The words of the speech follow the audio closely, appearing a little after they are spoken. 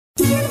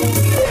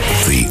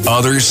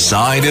Other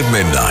Side of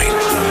Midnight.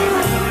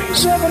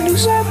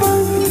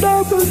 77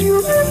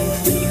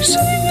 WABC.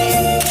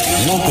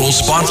 Local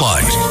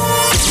Spotlight.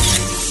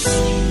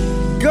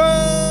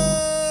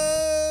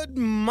 Good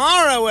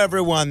morrow,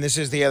 everyone. This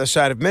is The Other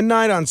Side of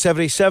Midnight on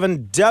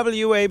 77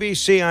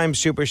 WABC. I'm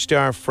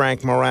superstar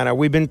Frank Morano.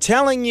 We've been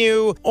telling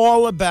you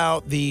all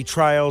about the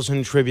trials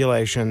and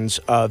tribulations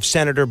of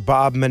Senator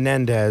Bob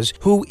Menendez,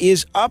 who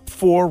is up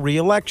for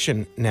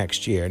re-election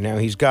next year. Now,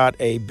 he's got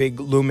a big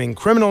looming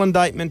criminal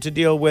indictment to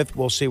deal with.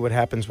 We'll see what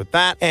happens with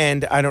that.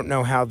 And I don't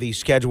know how the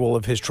schedule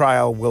of his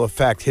trial will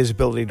affect his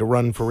ability to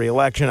run for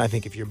re-election. I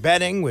think if you're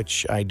betting,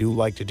 which I do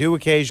like to do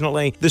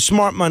occasionally, the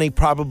smart money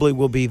probably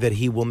will be that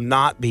he will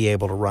not be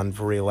able to run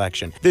for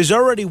re-election. There's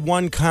already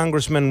one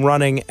congressman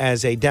running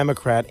as a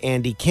Democrat,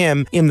 Andy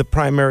Kim, in the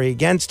primary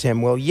against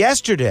him. Well,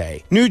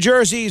 yesterday, New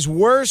Jersey's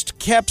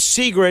worst-kept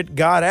secret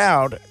got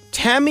out.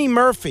 Tammy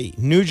Murphy,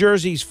 New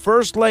Jersey's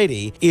first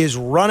lady, is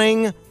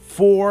running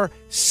for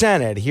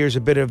Senate. Here's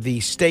a bit of the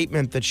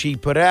statement that she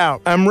put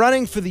out. I'm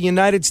running for the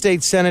United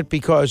States Senate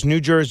because New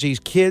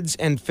Jersey's kids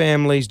and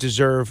families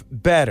deserve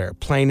better,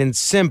 plain and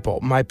simple.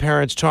 My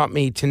parents taught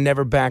me to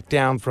never back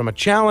down from a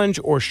challenge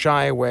or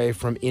shy away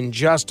from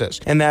injustice.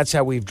 And that's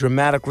how we've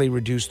dramatically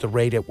reduced the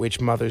rate at which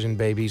mothers and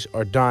babies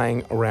are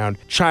dying around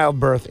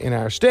childbirth in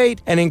our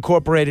state and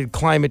incorporated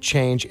climate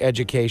change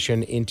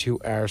education into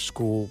our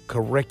school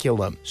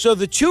curriculum. So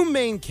the two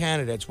main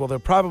candidates, well, there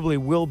probably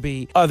will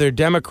be other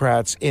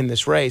Democrats in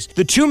this race.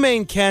 The two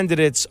main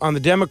candidates on the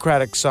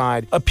Democratic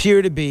side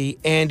appear to be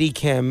Andy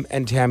Kim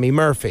and Tammy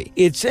Murphy.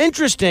 It's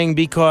interesting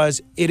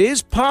because it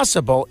is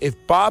possible if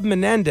Bob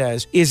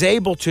Menendez is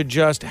able to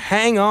just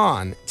hang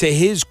on to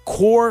his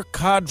core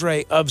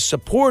cadre of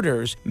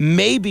supporters,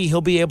 maybe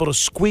he'll be able to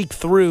squeak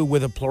through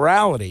with a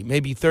plurality,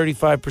 maybe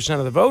 35%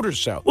 of the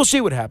voters so. We'll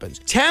see what happens.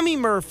 Tammy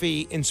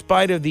Murphy, in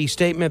spite of the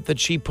statement that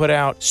she put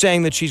out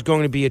saying that she's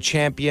going to be a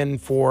champion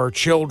for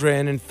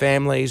children and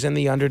families and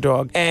the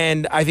underdog,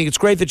 and I think it's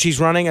great that she's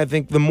running. I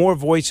think the more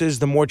voices,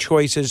 the more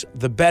choices,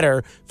 the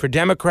better for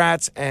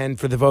Democrats and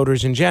for the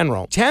voters in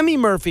general. Tammy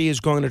Murphy is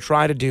going to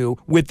try to do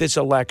with this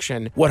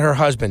election what her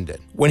husband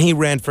did when he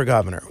ran for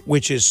governor,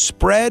 which is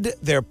spread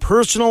their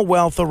personal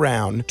wealth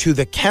around to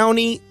the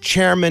county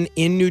chairman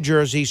in New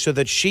Jersey so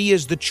that she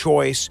is the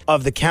choice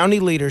of the county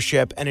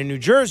leadership. And in New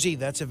Jersey,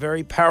 that's a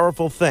very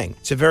powerful thing.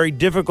 It's a very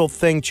difficult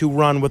thing to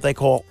run what they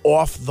call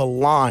off the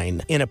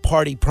line in a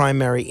party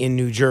primary in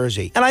New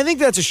Jersey. And I think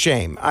that's a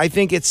shame. I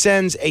think it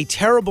sends a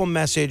terrible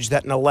message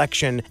that an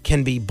election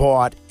can be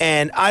bought.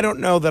 And I don't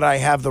know that I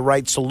have the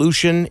right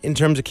solution in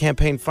terms of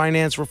campaign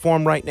finance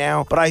reform right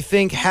now, but I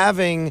think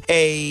having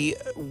a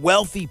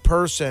wealthy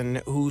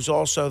person who's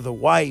also the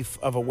wife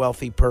of a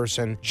wealthy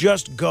person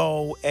just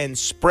go and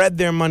spread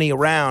their money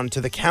around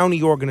to the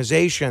county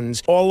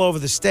organizations all over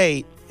the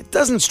state, it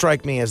doesn't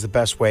strike me as the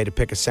best way to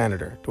pick a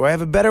senator. Do I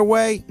have a better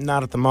way?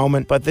 Not at the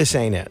moment, but this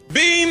ain't it.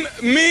 Beam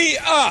me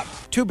up!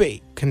 To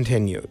be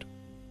continued.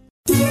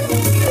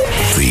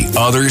 The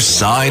Other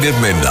Side of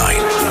Midnight.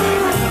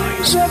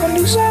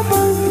 77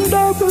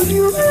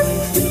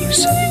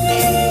 WABC.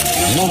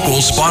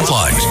 Local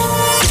Spotlight.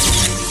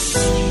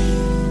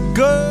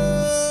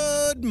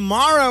 Good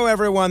morrow,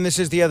 everyone. This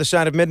is The Other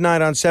Side of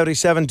Midnight on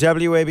 77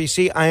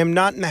 WABC. I am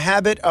not in the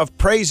habit of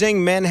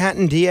praising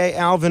Manhattan DA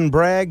Alvin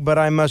Bragg, but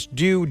I must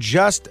do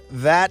just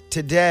that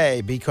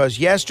today because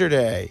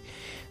yesterday,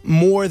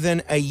 more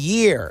than a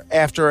year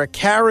after a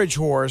carriage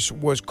horse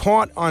was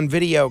caught on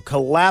video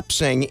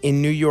collapsing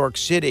in New York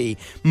City,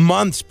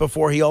 months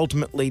before he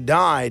ultimately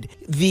died,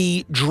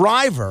 the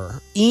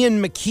driver,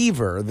 Ian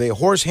McKeever, the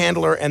horse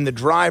handler and the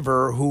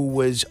driver who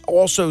was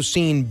also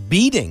seen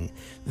beating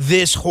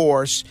this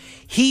horse,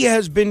 he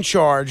has been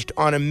charged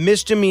on a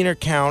misdemeanor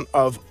count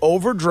of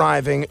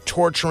overdriving,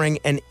 torturing,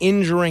 and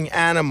injuring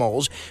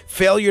animals,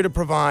 failure to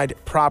provide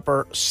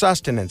proper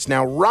sustenance.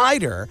 Now,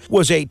 Ryder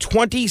was a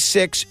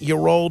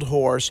 26-year-old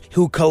horse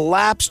who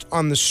collapsed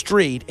on the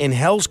street in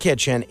Hell's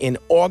Kitchen in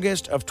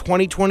August of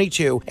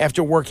 2022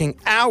 after working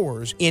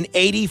hours in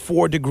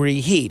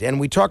 84-degree heat. And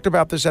we talked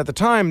about this at the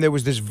time. There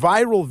was this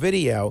viral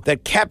video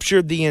that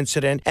captured the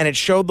incident, and it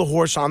showed the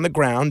horse on the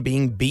ground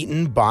being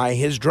beaten by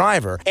his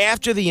driver.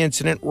 After the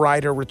incident,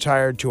 Ryder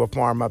retired to a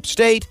farm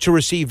upstate to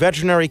receive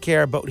veterinary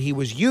care, but he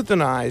was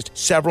euthanized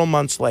several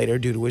months later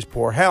due to his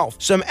poor health.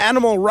 Some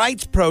animal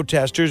rights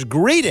protesters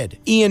greeted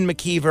Ian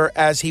McKeever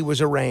as he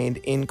was arraigned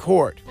in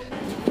court.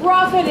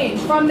 Profiting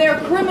from their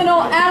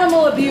criminal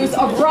animal abuse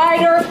of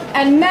Ryder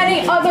and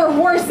many other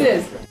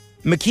horses.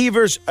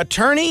 McKeever's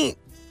attorney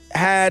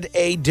had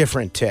a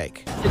different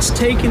take. It's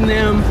taken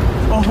them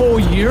a whole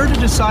year to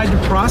decide to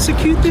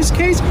prosecute this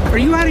case? Are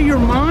you out of your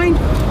mind?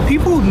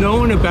 People have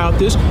known about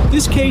this.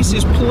 This case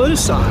is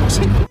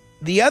politicized.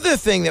 The other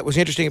thing that was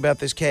interesting about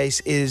this case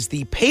is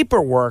the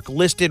paperwork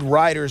listed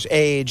Ryder's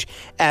age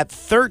at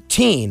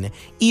 13,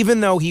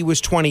 even though he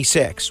was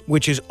 26,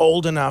 which is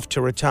old enough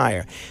to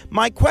retire.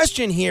 My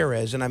question here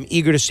is, and I'm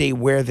eager to see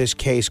where this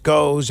case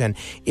goes, and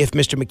if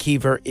Mr.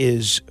 McKeever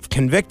is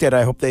convicted,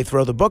 I hope they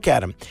throw the book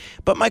at him.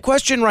 But my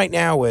question right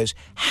now is,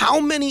 how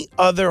many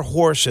other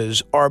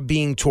horses are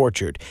being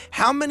tortured?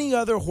 How many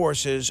other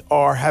horses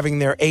are having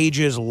their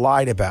ages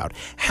lied about?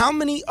 How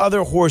many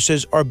other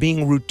horses are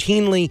being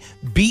routinely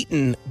beaten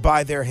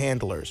by their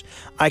handlers?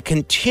 I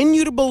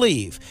continue to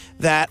believe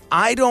that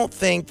I don't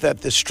think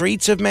that the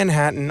streets of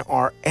Manhattan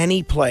are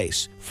any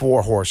place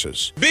for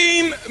horses.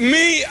 Beam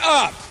me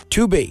up.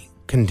 To be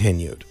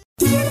continued.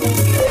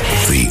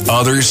 The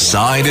Other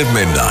Side of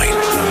Midnight.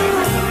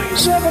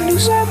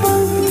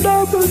 77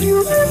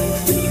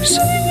 WABC.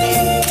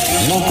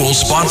 Local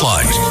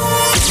Spotlight.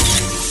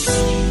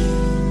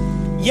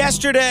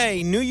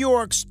 Yesterday, New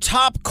York's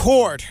top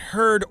court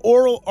heard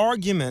oral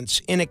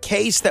arguments in a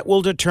case that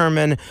will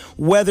determine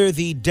whether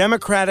the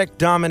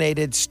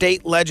Democratic-dominated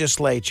state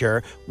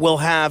legislature will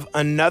have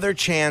another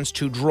chance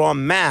to draw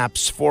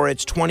maps for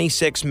its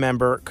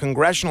 26-member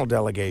congressional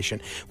delegation.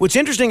 What's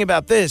interesting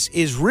about this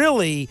is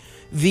really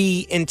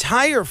the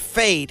entire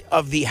fate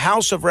of the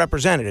House of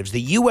Representatives,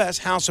 the U.S.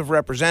 House of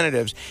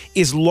Representatives,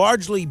 is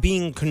largely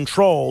being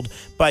controlled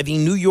by the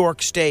New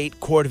York State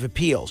Court of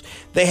Appeals.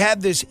 They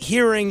had this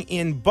hearing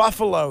in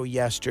Buffalo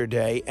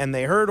yesterday, and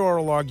they heard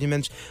oral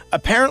arguments.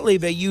 Apparently,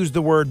 they used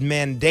the word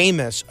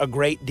mandamus a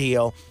great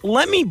deal.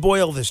 Let me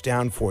boil this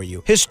down for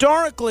you.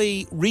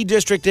 Historically,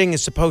 redistricting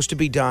is supposed to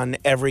be done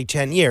every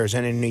 10 years,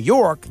 and in New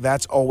York,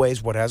 that's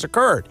always what has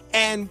occurred.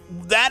 And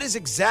that is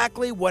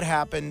exactly what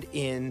happened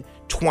in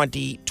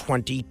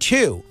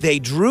 2022. They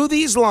drew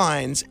these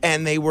lines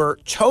and they were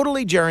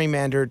totally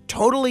gerrymandered,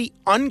 totally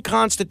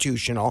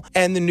unconstitutional,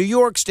 and the New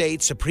York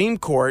State Supreme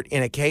Court,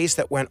 in a case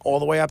that went all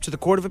the way up to the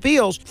Court of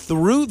Appeals,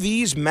 threw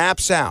these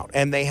maps out,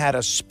 and they had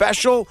a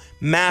special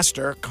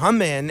master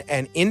come in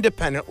and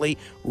independently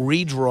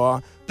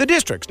redraw the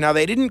districts. Now,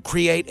 they didn't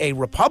create a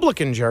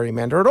Republican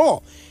gerrymander at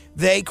all.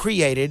 They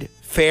created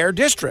fair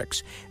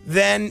districts.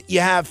 Then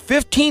you have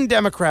 15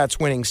 Democrats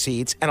winning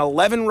seats and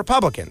 11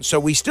 Republicans. So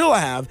we still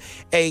have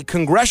a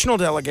congressional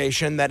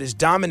delegation that is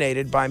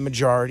dominated by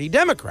majority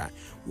Democrat.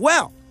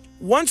 Well,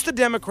 once the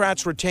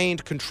Democrats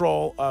retained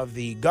control of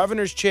the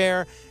governor's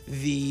chair,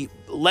 the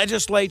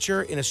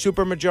legislature in a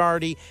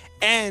supermajority,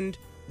 and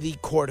the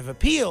Court of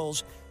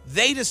Appeals,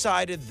 they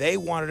decided they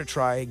wanted to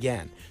try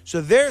again.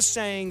 So they're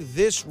saying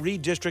this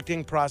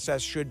redistricting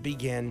process should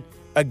begin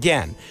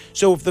again.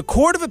 So if the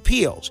Court of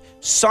Appeals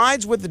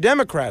sides with the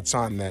Democrats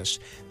on this,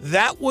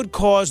 that would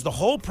cause the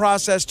whole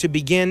process to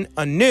begin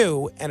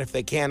anew. And if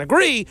they can't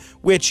agree,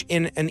 which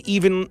in an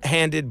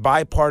even-handed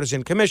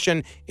bipartisan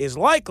commission is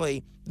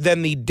likely,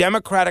 then the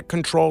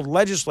Democratic-controlled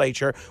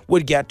legislature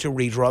would get to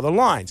redraw the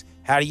lines.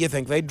 How do you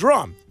think they'd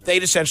draw them?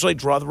 They'd essentially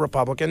draw the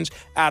Republicans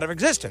out of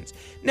existence.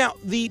 Now,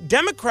 the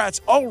Democrats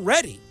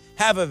already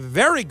have a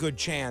very good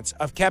chance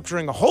of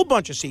capturing a whole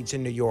bunch of seats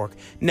in New York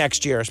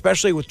next year,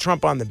 especially with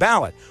Trump on the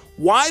ballot.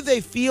 Why they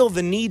feel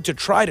the need to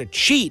try to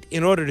cheat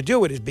in order to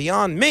do it is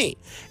beyond me.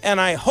 And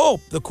I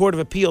hope the Court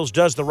of Appeals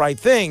does the right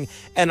thing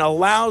and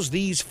allows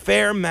these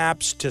fair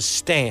maps to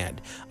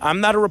stand. I'm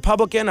not a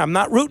Republican. I'm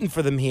not rooting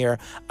for them here.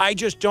 I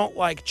just don't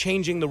like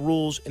changing the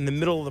rules in the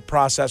middle of the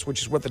process,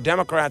 which is what the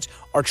Democrats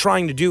are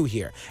trying to do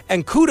here.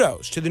 And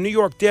kudos to the New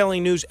York Daily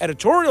News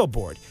editorial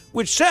board,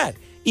 which said,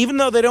 even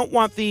though they don't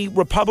want the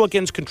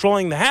Republicans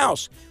controlling the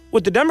House,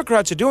 what the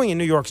Democrats are doing in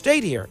New York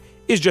State here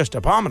is just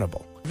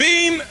abominable.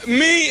 Beam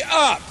me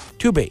up.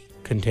 To be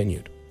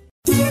continued.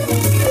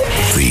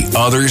 The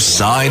Other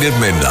Side of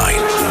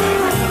Midnight.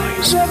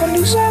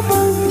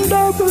 77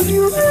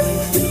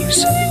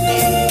 WABC.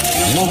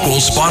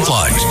 Local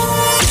Spotlight.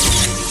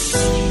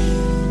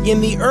 In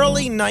the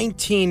early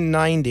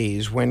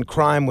 1990s, when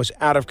crime was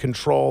out of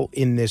control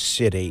in this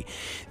city,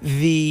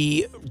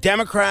 the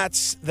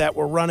Democrats that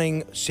were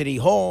running City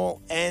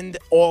Hall and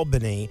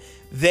Albany,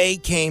 they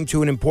came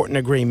to an important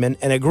agreement,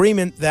 an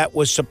agreement that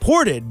was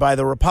supported by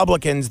the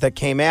Republicans that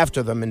came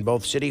after them in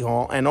both City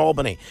Hall and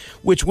Albany,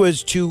 which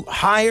was to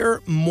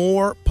hire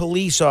more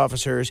police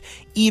officers,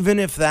 even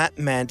if that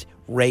meant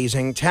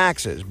raising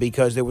taxes,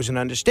 because there was an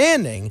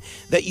understanding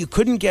that you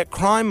couldn't get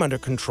crime under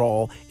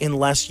control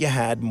unless you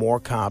had more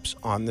cops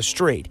on the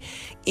street.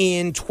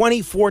 In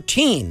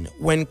 2014,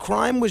 when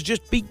crime was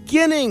just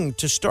beginning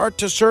to start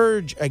to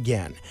surge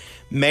again,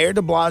 Mayor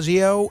de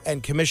Blasio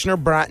and Commissioner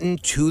Bratton,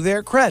 to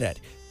their credit,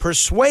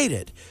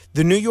 persuaded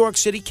the New York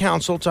City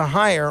Council to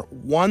hire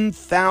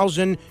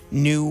 1,000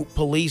 new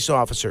police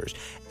officers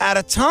at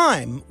a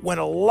time when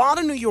a lot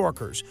of New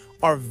Yorkers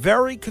are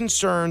very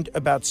concerned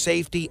about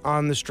safety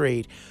on the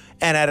street,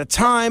 and at a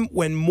time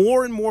when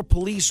more and more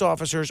police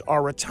officers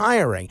are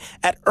retiring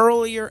at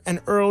earlier and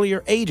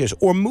earlier ages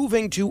or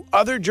moving to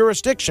other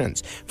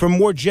jurisdictions for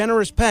more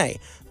generous pay.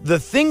 The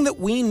thing that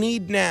we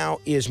need now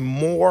is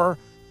more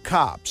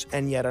cops.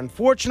 And yet,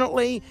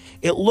 unfortunately,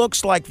 it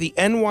looks like the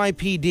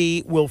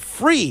NYPD will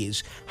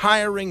freeze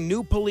hiring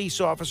new police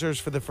officers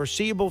for the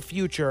foreseeable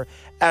future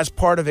as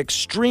part of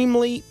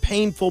extremely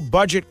painful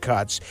budget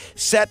cuts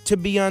set to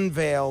be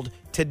unveiled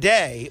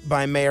today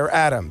by Mayor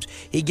Adams.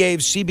 He gave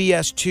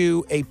CBS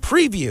 2 a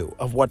preview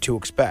of what to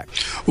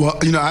expect. Well,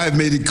 I have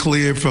made it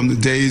clear from the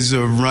days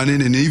of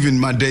running and even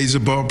my days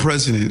of borough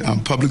president,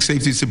 public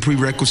safety is a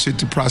prerequisite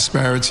to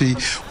prosperity.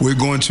 We're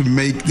going to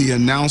make the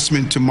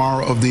announcement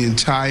tomorrow of the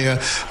entire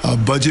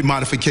budget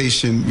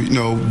modification.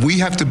 We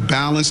have to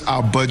balance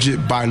our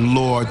budget by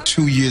law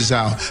 2 years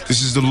out.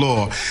 This is the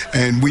law.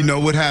 And we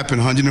know what happened.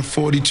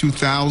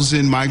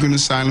 142,000 migrant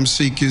asylum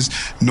seekers,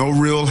 no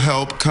real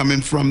help coming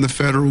from the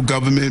federal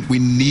government. We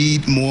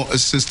need more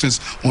assistance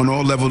on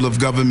all levels of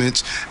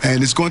government,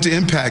 and it's going to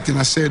impact, and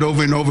I say it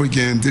over and over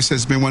again, this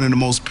has been one of the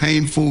most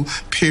painful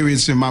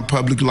periods in my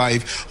public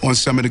life on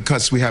some of the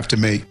cuts we have to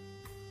make.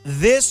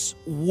 This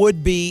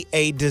would be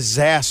a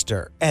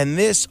disaster, and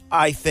this,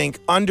 I think,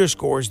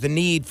 underscores the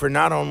need for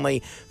not only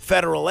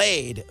federal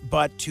aid,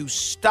 but to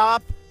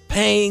stop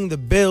paying the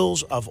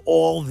bills of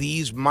all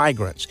these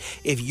migrants.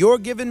 If you're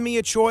giving me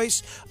a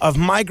choice of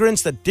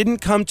migrants that didn't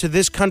come to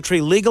this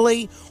country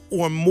legally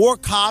or more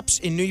cops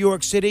in New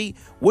York City,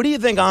 what do you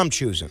think I'm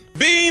choosing?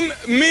 Beam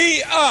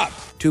me up.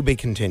 To be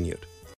continued.